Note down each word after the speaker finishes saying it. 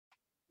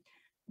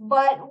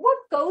But what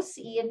ghosts,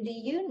 Ian, do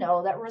you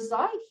know that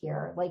reside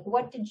here? Like,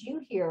 what did you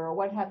hear or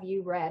what have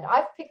you read?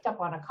 I've picked up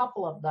on a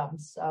couple of them.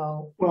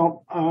 So,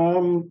 Well, I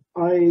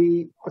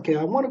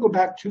want to go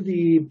back to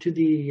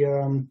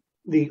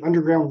the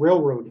Underground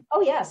Railroad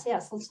oh, yes,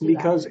 yes, let's do that.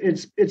 because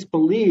it's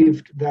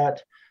believed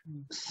that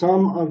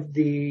some of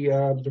the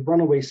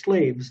runaway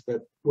slaves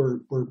that were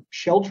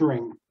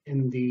sheltering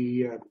in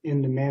the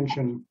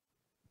mansion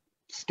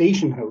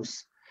station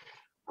house,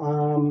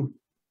 um,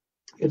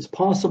 it's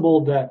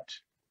possible that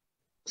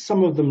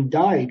some of them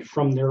died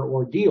from their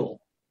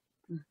ordeal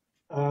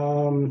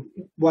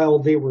while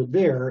they were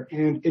there,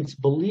 and it's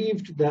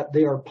believed that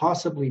they are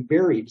possibly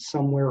buried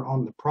somewhere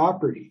on the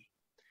property.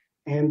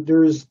 And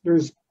there's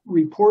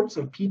reports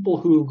of people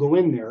who go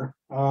in there,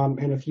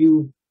 and if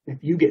you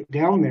get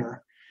down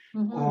there,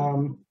 Mm-hmm.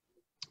 um,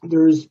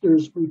 there's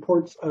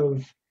reports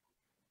of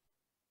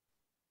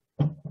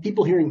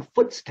people hearing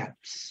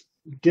footsteps,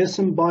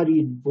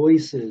 disembodied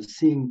voices,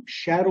 seeing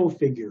shadow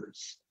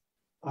figures,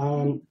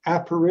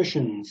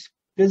 apparitions,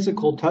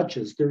 physical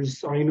touches.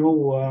 I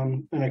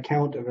know an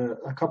account of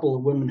a couple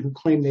of women who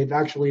claim they've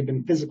actually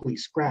been physically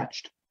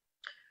scratched.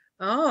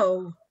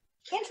 Oh,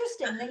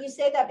 Interesting that you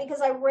say that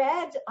because I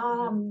read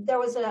there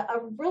was a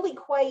really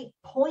quite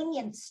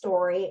poignant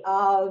story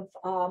of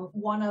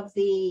one of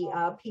the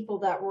people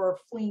that were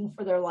fleeing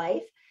for their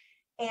life.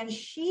 And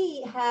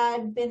she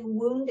had been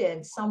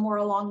wounded somewhere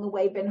along the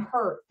way, been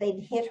hurt.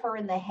 They'd hit her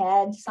in the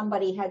head.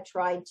 Somebody had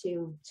tried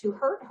to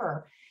hurt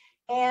her.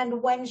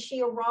 And when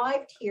she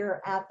arrived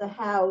here at the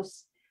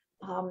house,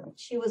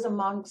 she was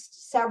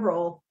amongst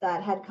several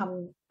that had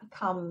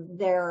come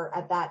there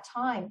at that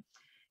time,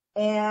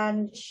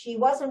 and she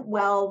wasn't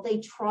well. They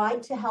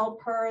tried to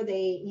help her.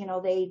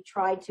 They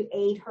tried to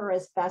aid her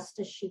as best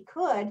as she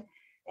could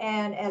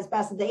and as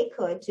best they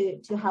could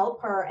to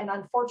help her. And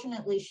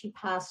unfortunately, she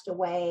passed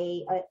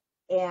away.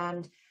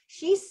 And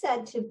she's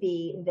said to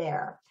be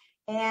there.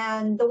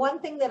 And the one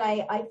thing that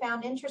I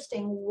found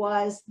interesting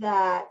was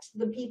that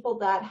the people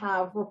that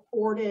have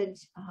reported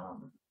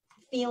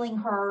feeling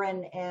her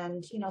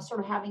and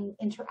sort of having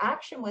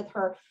interaction with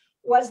her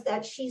was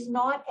that she's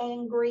not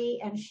angry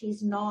and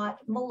she's not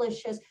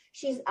malicious.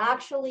 She's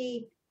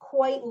actually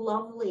quite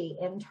lovely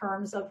in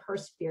terms of her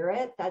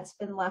spirit that's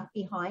been left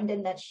behind,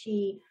 and that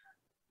she,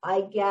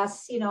 I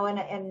guess,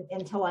 and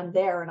until I'm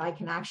there and I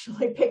can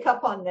actually pick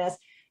up on this,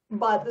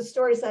 but the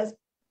story says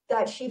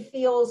that she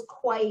feels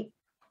quite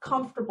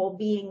comfortable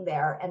being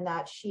there and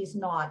that she's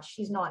not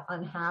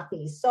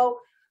unhappy. So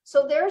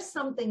there's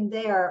something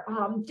there.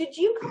 Did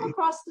you come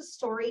across the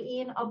story,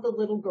 Ian, of the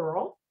little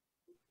girl?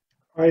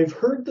 I've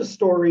heard the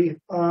story.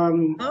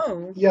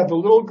 oh, Yeah, the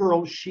little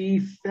girl, she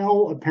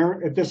fell,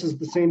 apparently, this is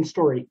the same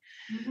story.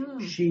 Mm-hmm.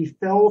 She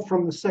fell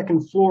from the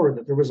second floor,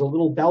 that there was a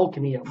little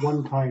balcony at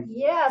one time.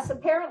 Yes,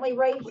 apparently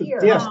right here.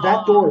 Yes,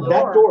 that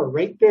Oh, door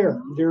right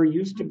there. There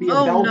used to be a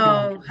oh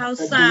balcony no, how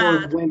that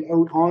door sad. went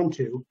out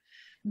onto,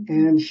 Mm-hmm.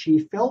 and she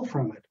fell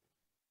from it,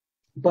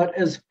 but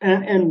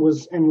and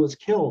was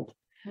killed.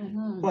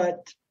 Mm-hmm.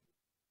 But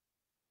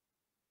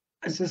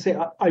as I say,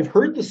 I've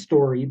heard the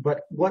story,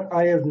 but what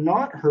I have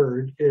not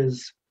heard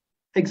is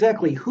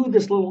exactly who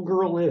this little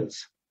girl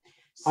is.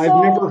 I've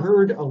never So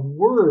heard a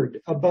word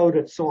about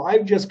it, so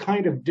I've just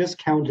kind of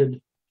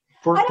discounted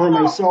I for don't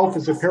know. myself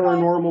as a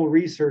paranormal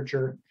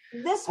researcher.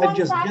 This I've one's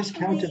just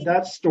discounted actually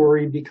that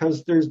story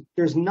because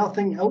there's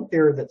nothing out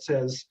there that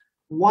says,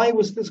 why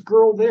was this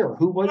girl there?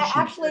 Who was she?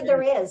 actually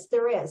there is.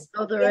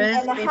 Oh, there is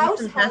And the maybe house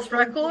some has test the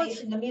records.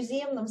 information. The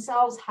museum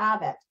themselves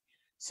have it.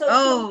 So she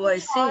was Oh, I a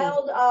see.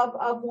 child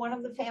of one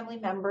of the family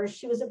members.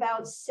 She was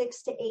about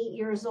 6 to 8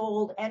 years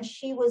old, and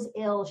she was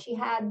ill. She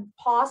had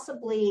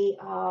possibly,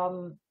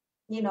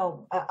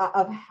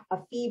 a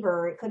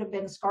fever. It could have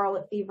been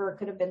scarlet fever. It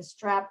could have been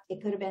strep.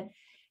 It could have been,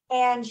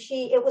 and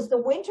it was the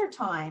winter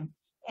time.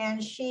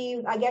 And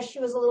I guess she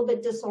was a little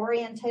bit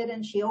disoriented,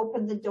 and she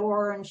opened the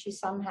door and she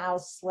somehow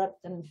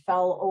slipped and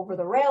fell over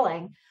the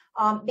railing.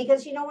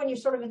 Because, when you're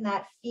sort of in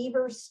that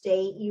fever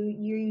state,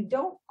 you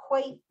don't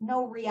quite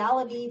know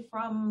reality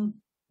from,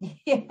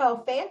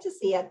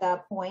 fantasy at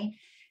that point.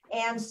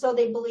 And so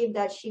they believe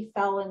that she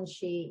fell and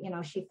she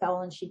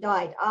fell and she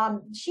died.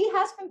 She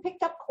has been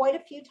picked up quite a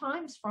few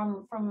times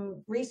from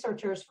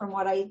researchers, from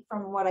what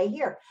I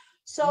hear.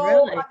 So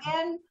Really?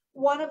 again,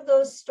 one of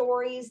those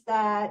stories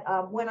that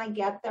when I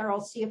get there,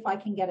 I'll see if I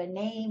can get a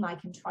name. I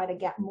can try to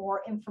get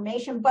more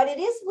information, but it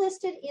is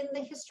listed in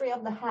the history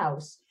of the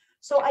house.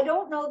 So I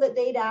don't know that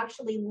they'd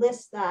actually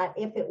list that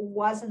if it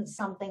wasn't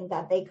something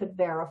that they could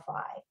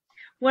verify.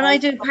 When I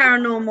And do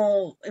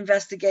paranormal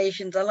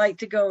investigations, I like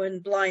to go in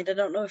blind. I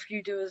don't know if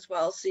you do as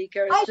well,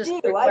 Seeker. It's I just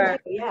do, where I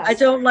yes.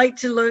 don't like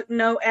to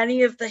know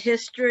any of the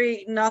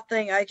history,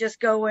 nothing. I just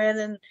go in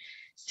and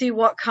see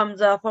what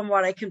comes up and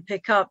what I can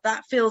pick up.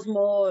 That feels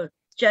more It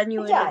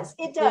genuine and does.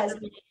 It good does.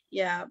 to me.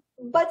 Yeah,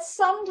 But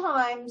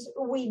sometimes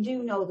we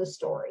do know the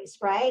stories,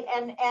 right?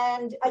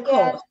 And of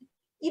again, course.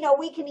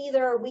 we can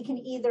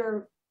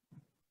either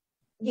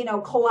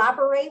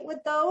collaborate with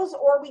those,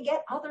 or we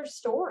get other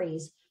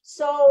stories.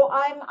 So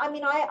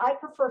I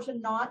prefer to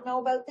not know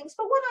about things,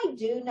 but when I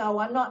do know,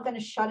 I'm not going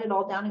to shut it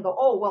all down and go,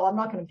 oh, well, I'm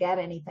not going to get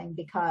anything,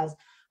 because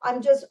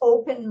I'm just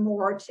open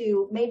more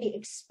to maybe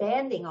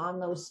expanding on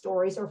those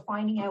stories or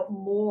finding out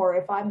more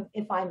if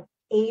I'm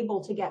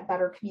able to get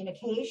better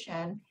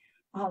communication,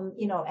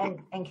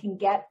 and can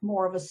get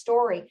more of a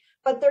story.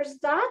 But there's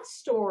that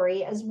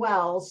story as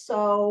well.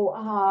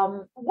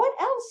 So what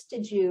else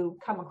did you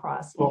come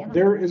across, Well,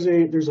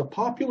 Ian? there's a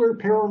popular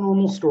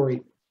paranormal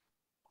story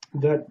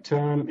that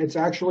it's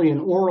actually an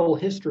oral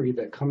history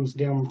that comes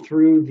down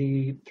through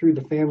the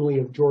family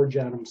of George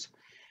Adams,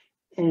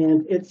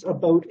 and it's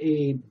about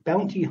a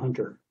bounty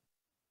hunter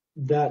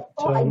that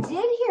I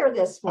did hear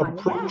this one.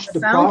 approached Yes. the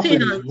Bounty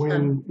property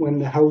hunter. when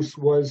the house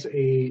was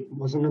an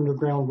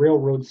underground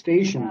railroad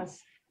station.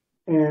 Yes.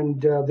 And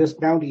this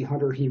bounty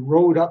hunter, he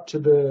rode up to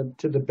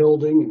the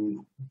building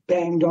and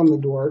banged on the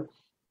door.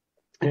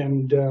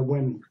 And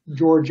when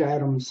George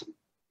Adams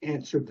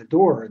answered the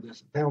door,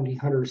 this bounty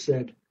hunter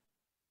said,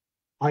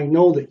 "I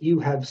know that you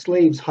have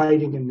slaves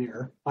hiding in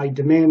there. I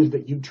demand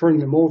that you turn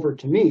them over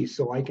to me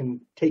so I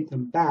can take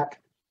them back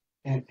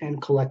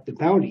and collect the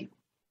bounty."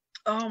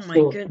 Oh my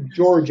So goodness.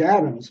 George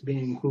Adams,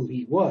 being who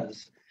he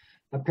was,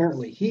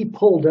 apparently he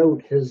pulled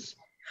out his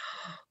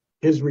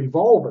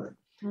revolver,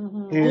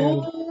 Mhm.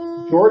 and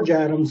Oh, George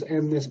Adams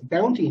and this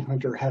bounty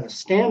hunter had a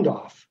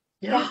standoff.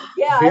 Yeah.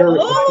 Yeah. There at the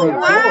oh front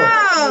door.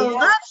 wow, Yeah.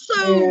 that's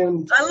so.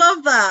 And I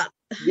love that.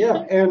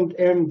 yeah,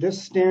 and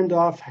this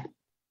standoff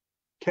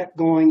kept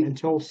going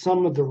until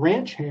some of the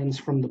ranch hands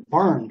from the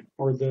barn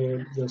or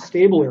the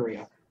stable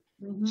area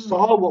Mhm.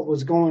 saw what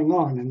was going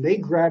on, and they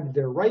grabbed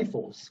their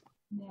rifles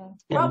Yeah. and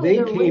Probably they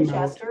their came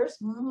out Winchesters.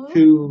 Mhm.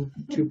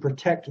 to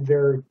protect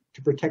their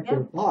Yeah.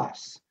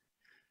 boss.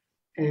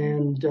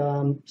 And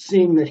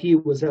seeing that he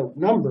was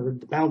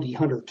outnumbered, the bounty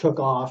hunter took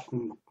off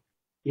and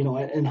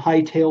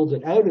hightailed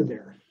it out of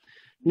there.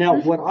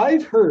 Now, what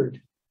I've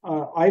heard,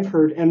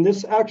 and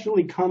this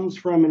actually comes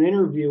from an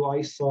interview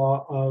I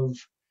saw of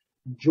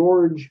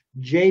George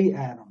J.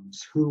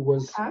 Adams, who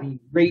was the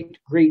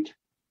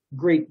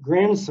great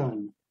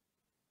grandson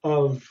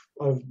of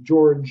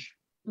George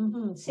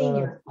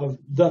Senior. of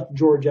the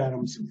George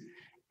Adams.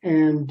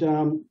 And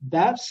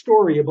that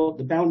story about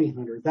the bounty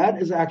hunter,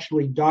 that is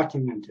actually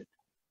documented.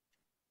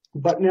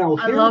 But now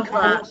I love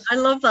that. I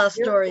love that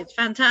story. It's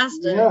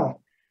fantastic. Yeah.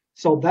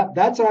 So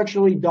that's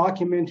actually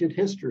documented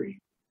history.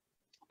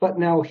 But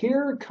now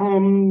here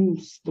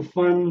comes the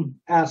fun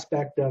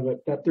aspect of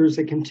it, that there's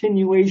a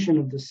continuation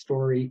of the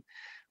story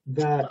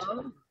that,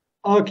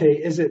 okay,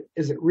 is it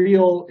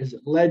real? Is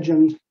it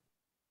legend?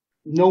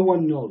 No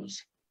one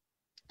knows.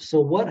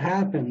 So what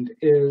happened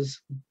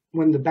is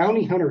when the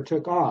bounty hunter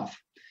took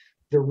off,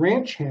 the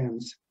ranch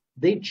hands,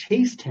 they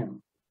chased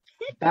him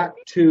back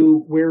to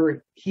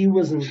where he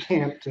was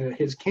encamped, to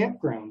his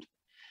campground,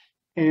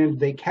 and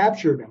they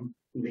captured him.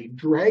 And they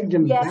dragged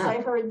him Yes, back.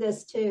 I heard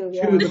this too.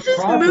 Yeah. To the This is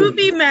property.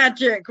 movie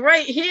magic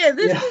right here.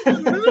 This Yeah.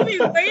 is a movie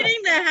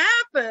waiting to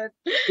happen.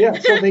 Yeah,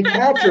 so they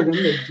captured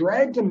him. They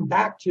dragged him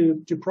back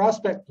to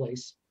Prospect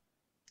Place.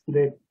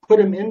 They put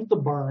him in the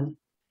barn,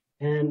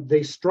 and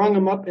they strung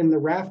him up in the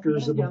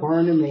rafters of the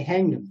barn, and they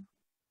hanged him.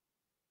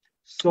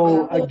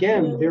 So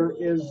again,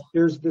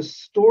 there's this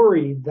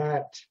story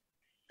that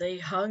They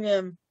hung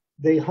him.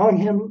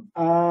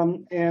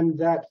 And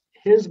that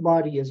his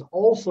body is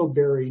also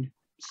buried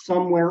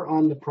somewhere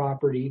on the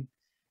property.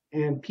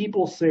 And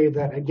people say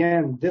that,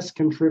 again, this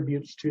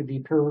contributes to the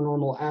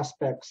paranormal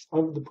aspects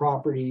of the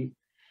property.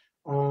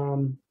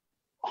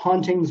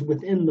 Hauntings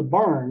within the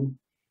barn.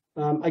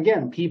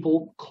 Again,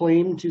 people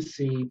claim to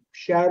see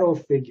shadow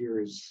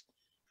figures.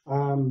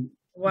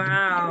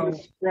 Wow.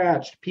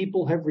 Scratched.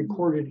 People have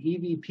recorded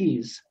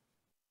EVPs.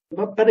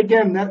 But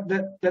again,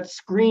 that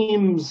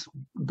screams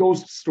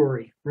ghost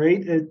story,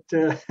 right? I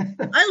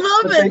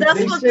love it.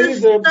 That's what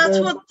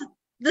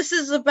this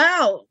is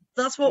about.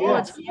 That's what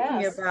we're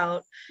talking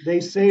about. They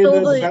say that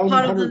the bounty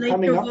hunter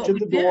coming up to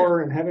the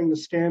door and having the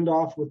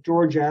standoff with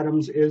George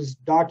Adams is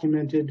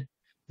documented.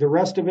 The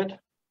rest of it?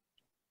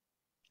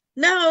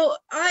 No,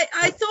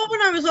 I thought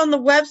when I was on the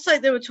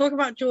website they were talking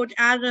about George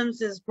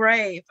Adams's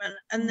grave,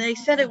 and they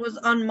said it was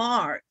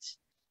unmarked.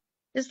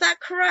 Is that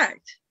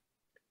correct?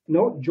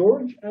 No,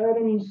 George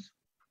Adams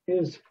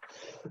is,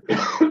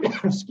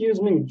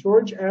 excuse me,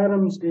 George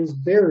Adams is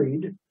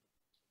buried.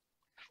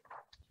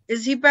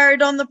 Is he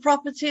buried on the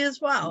property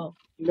as well?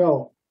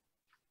 No.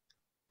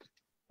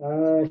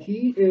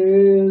 He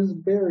is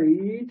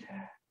buried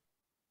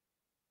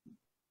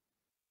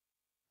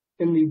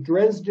in the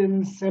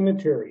Dresden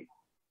Cemetery.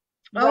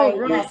 Oh,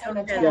 right. Yes,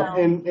 Okay. Yeah,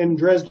 in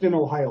Dresden,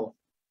 Ohio.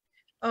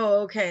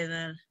 Oh, okay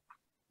then.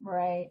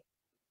 Right.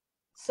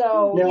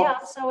 So Now,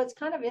 so it's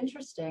kind of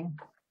interesting.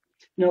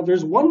 Now,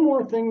 there's one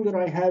more thing that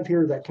I have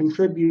here that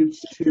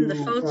contributes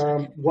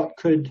to what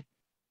could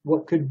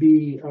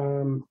be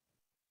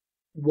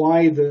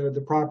why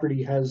the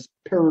property has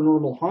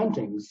paranormal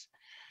hauntings.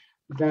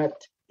 That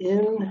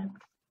in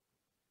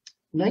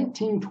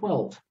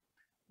 1912,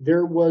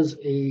 there was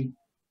a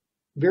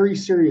very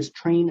serious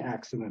train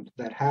accident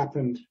that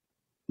happened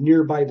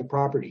nearby the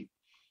property.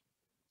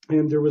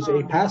 And there was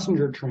a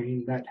passenger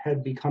train that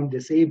had become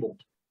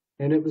disabled,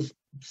 and it was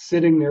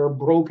sitting there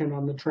broken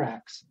on the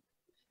tracks.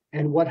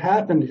 And what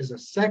happened is a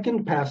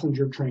second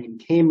passenger train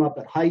came up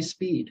at high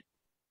speed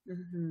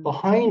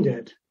behind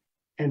it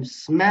and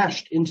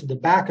smashed into the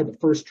back of the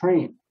first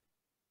train.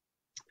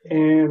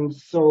 And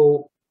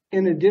so,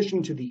 in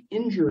addition to the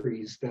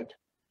injuries that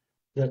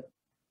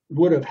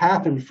would have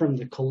happened from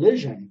the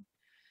collision,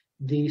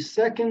 the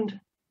second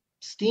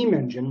steam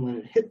engine, when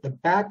it hit the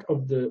back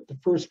of the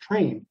first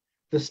train,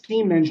 the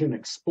steam engine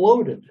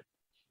exploded.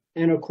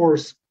 And of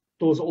course,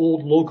 those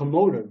old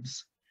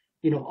locomotives,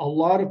 a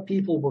lot of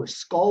people were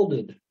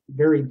scalded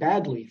very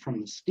badly from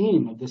the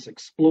steam of this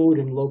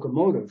exploding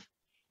locomotive.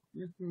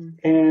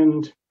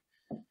 And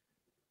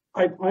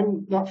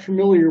I'm not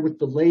familiar with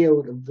the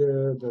layout of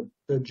the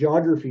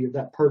geography of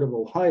that part of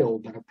Ohio,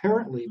 but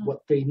apparently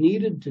what they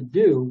needed to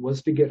do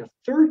was to get a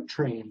third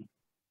train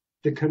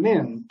to come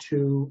in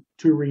to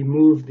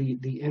remove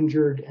the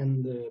injured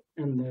and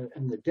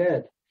the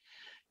dead.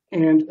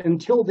 And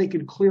until they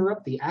could clear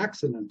up the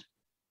accident,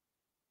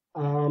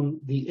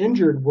 the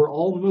injured were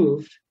all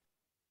moved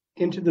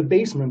into the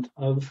basement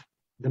of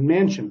the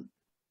mansion.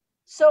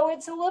 So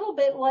it's a little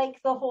bit like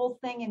the whole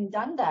thing in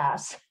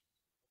Dundas.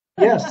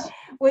 Yes.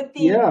 With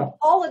the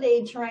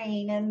holiday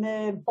train and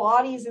the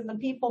bodies and the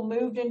people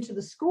moved into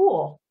the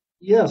school.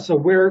 Yeah. So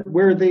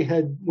where they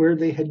had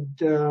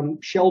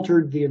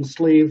sheltered the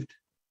enslaved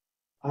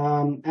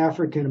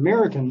African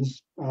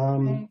Americans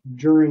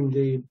during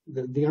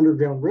the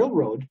Underground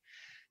Railroad,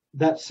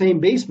 that same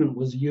basement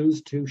was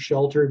used to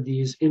shelter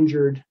these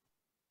injured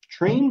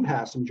train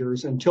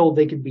passengers until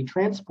they could be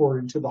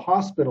transported to the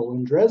hospital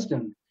in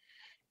Dresden.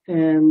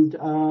 And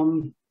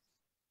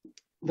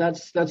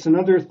that's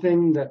another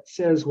thing that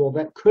says, well,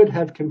 that could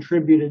have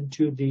contributed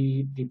to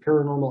the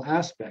paranormal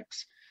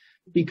aspects,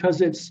 because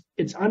it's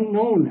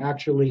unknown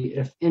actually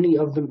if any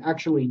of them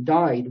actually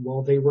died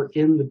while they were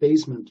in the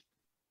basement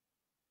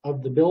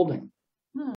of the building.